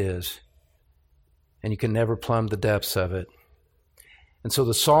treasure it is. And you can never plumb the depths of it. And so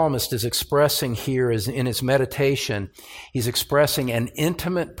the psalmist is expressing here, in his meditation, he's expressing an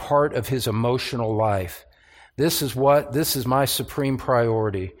intimate part of his emotional life. This is my supreme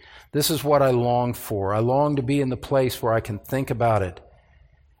priority. This is what I long for. I long to be in the place where I can think about it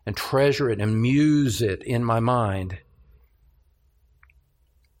and treasure it and muse it in my mind.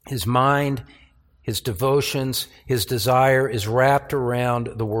 His mind, his devotions, his desire is wrapped around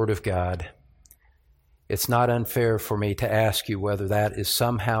the Word of God. It's not unfair for me to ask you whether that is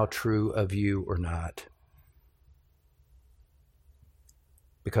somehow true of you or not.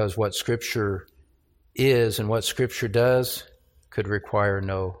 Because what Scripture is and what Scripture does could require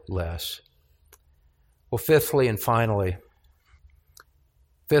no less. Well, fifthly and finally,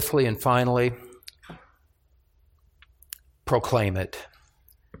 proclaim it.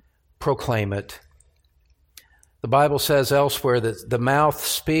 Proclaim it. The Bible says elsewhere that the mouth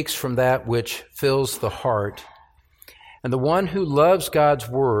speaks from that which fills the heart. And the one who loves God's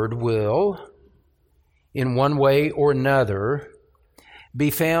Word will, in one way or another, be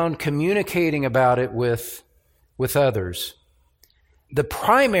found communicating about it with others. The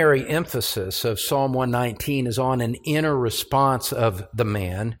primary emphasis of Psalm 119 is on an inner response of the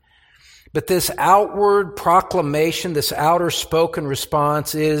man. But this outward proclamation, this outer spoken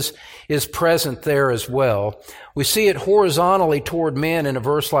response is present there as well. We see it horizontally toward men in a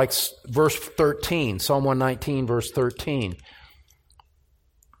verse like verse 13, Psalm 119, verse 13.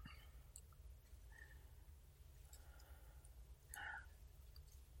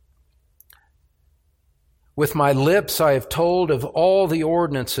 With my lips I have told of all the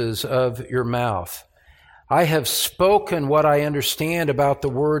ordinances of your mouth. I have spoken what I understand about the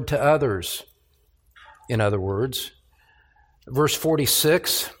word to others. In other words, verse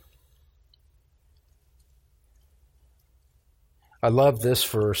 46. I love this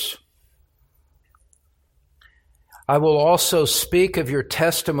verse. I will also speak of your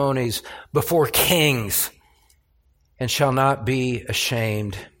testimonies before kings and shall not be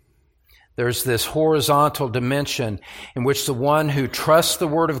ashamed. There's this horizontal dimension in which the one who trusts the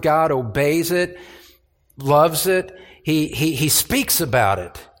Word of God, obeys it, loves it, he speaks about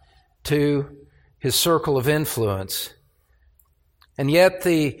it to his circle of influence. And yet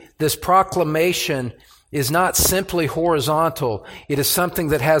this proclamation is not simply horizontal. It is something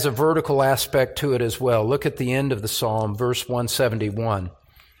that has a vertical aspect to it as well. Look at the end of the psalm, verse 171.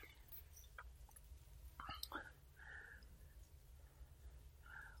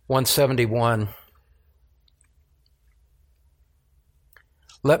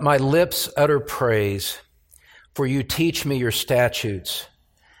 Let my lips utter praise, for you teach me your statutes.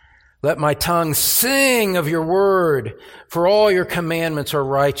 Let my tongue sing of your word, for all your commandments are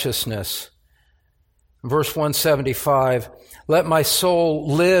righteousness. Verse 175, let my soul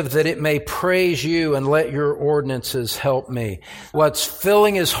live that it may praise you, and let your ordinances help me. What's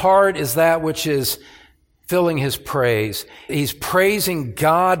filling his heart is that which is filling his praise. He's praising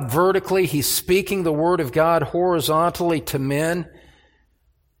God vertically. He's speaking the word of God horizontally to men.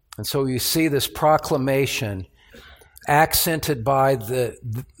 And so you see this proclamation accented by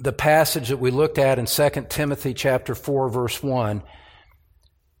the passage that we looked at in 2 Timothy chapter 4, verse 1.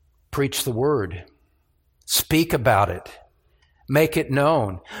 Preach the word. Speak about it. Make it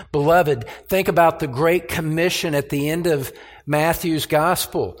known. Beloved, think about the Great Commission at the end of Matthew's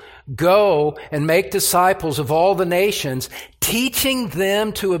Gospel. Go and make disciples of all the nations, teaching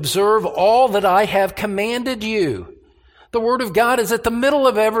them to observe all that I have commanded you. The Word of God is at the middle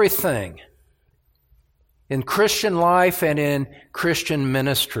of everything in Christian life and in Christian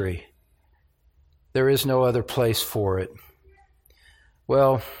ministry. There is no other place for it.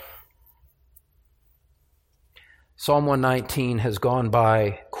 Well, Psalm 119 has gone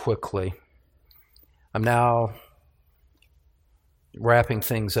by quickly. I'm now wrapping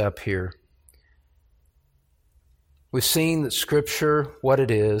things up here. We've seen that Scripture, what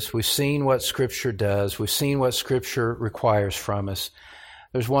it is. We've seen what Scripture does. We've seen what Scripture requires from us.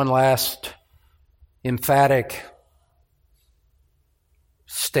 There's one last emphatic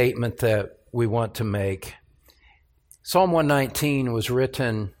statement that we want to make. Psalm 119 was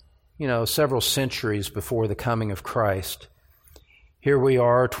written, several centuries before the coming of Christ. Here we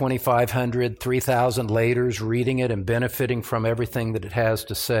are, 2,500, 3,000 later, reading it and benefiting from everything that it has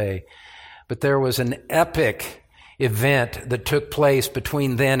to say. But there was an epic event that took place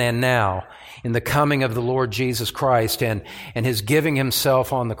between then and now in the coming of the Lord Jesus Christ and his giving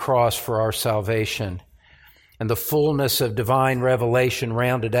himself on the cross for our salvation, and the fullness of divine revelation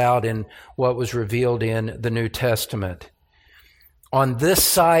rounded out in what was revealed in the New Testament. On this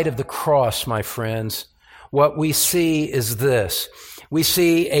side of the cross, my friends, what we see is this. We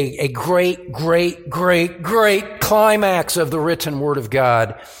see a great, great, great, great climax of the written Word of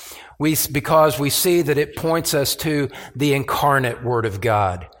God, because we see that it points us to the incarnate Word of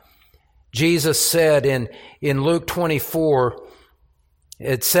God. Jesus said in Luke 24,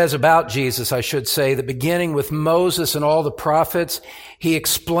 it says about Jesus, I should say, that beginning with Moses and all the prophets, he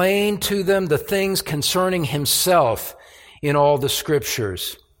explained to them the things concerning himself in all the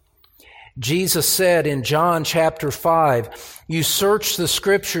Scriptures. Jesus said in John chapter 5, you search the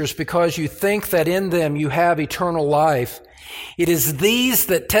Scriptures because you think that in them you have eternal life. It is these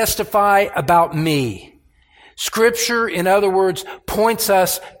that testify about me. Scripture, in other words, points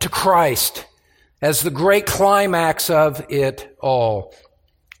us to Christ as the great climax of it all.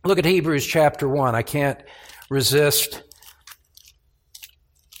 Look at Hebrews chapter 1. I can't resist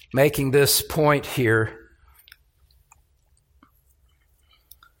making this point here.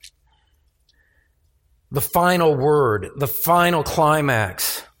 The final word, the final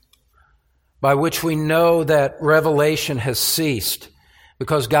climax, by which we know that revelation has ceased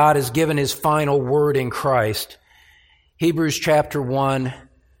because God has given his final word in Christ. Hebrews chapter 1,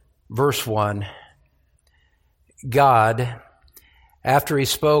 verse 1. God, after he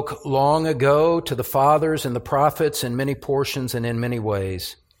spoke long ago to the fathers and the prophets in many portions and in many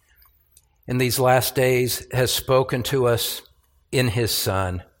ways, in these last days has spoken to us in his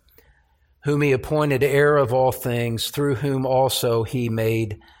Son, whom he appointed heir of all things, through whom also he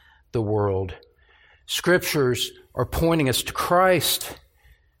made the world. Scriptures are pointing us to Christ.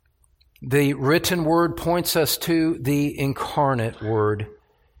 The written word points us to the incarnate word.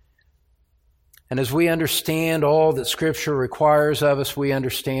 And as we understand all that Scripture requires of us, we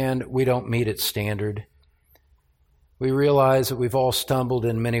understand we don't meet its standard. We realize that we've all stumbled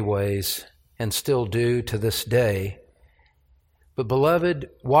in many ways and still do to this day. But beloved,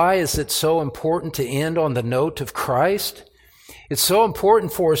 why is it so important to end on the note of Christ? It's so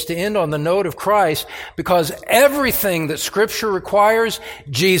important for us to end on the note of Christ because everything that Scripture requires,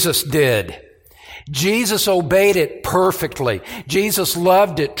 Jesus did. Jesus obeyed it perfectly. Jesus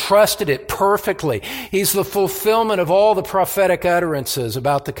loved it, trusted it perfectly. He's the fulfillment of all the prophetic utterances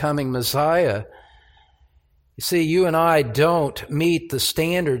about the coming Messiah. You see, you and I don't meet the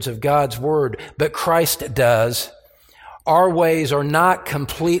standards of God's Word, but Christ does. Our ways are not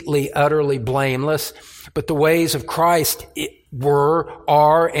completely, utterly blameless, but the ways of Christ were,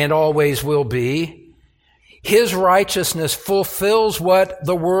 are, and always will be. His righteousness fulfills what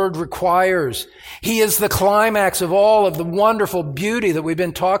the Word requires. He is the climax of all of the wonderful beauty that we've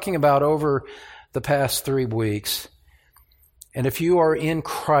been talking about over the past 3 weeks. And if you are in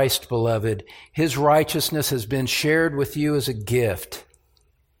Christ, beloved, His righteousness has been shared with you as a gift.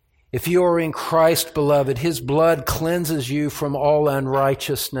 If you are in Christ, beloved, His blood cleanses you from all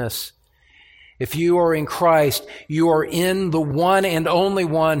unrighteousness. If you are in Christ, you are in the one and only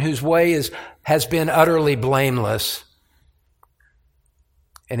one whose way has been utterly blameless.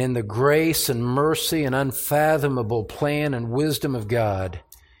 And in the grace and mercy and unfathomable plan and wisdom of God,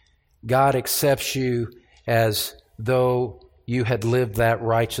 God accepts you as though you had lived that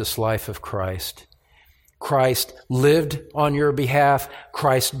righteous life of Christ. Christ lived on your behalf.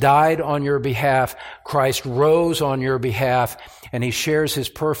 Christ died on your behalf. Christ rose on your behalf. And He shares His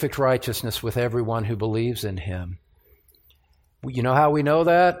perfect righteousness with everyone who believes in Him. You know how we know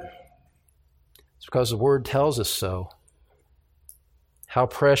that? It's because the Word tells us so. How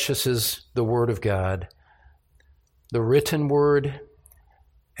precious is the Word of God, the written Word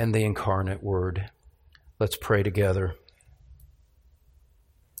and the incarnate Word. Let's pray together.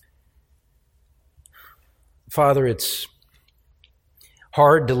 Father, it's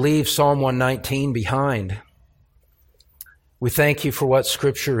hard to leave Psalm 119 behind. We thank You for what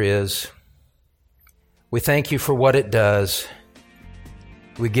Scripture is. We thank You for what it does.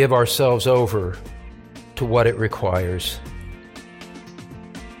 We give ourselves over to what it requires.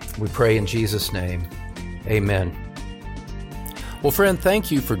 We pray in Jesus' name. Amen. Well, friend,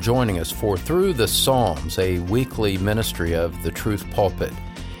 thank you for joining us for Through the Psalms, a weekly ministry of the Truth Pulpit.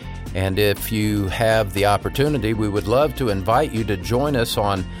 And if you have the opportunity, we would love to invite you to join us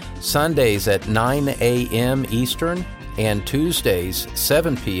on Sundays at 9 a.m. Eastern and Tuesdays,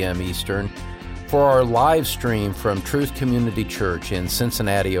 7 p.m. Eastern, for our live stream from Truth Community Church in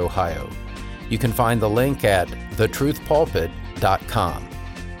Cincinnati, Ohio. You can find the link at thetruthpulpit.com.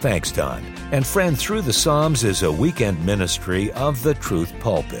 Thanks, Don. And friend, Through the Psalms is a weekend ministry of the Truth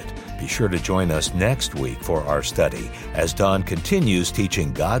Pulpit. Be sure to join us next week for our study as Don continues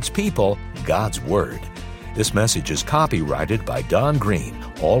teaching God's people God's Word. This message is copyrighted by Don Green,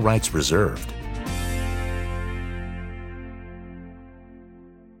 all rights reserved.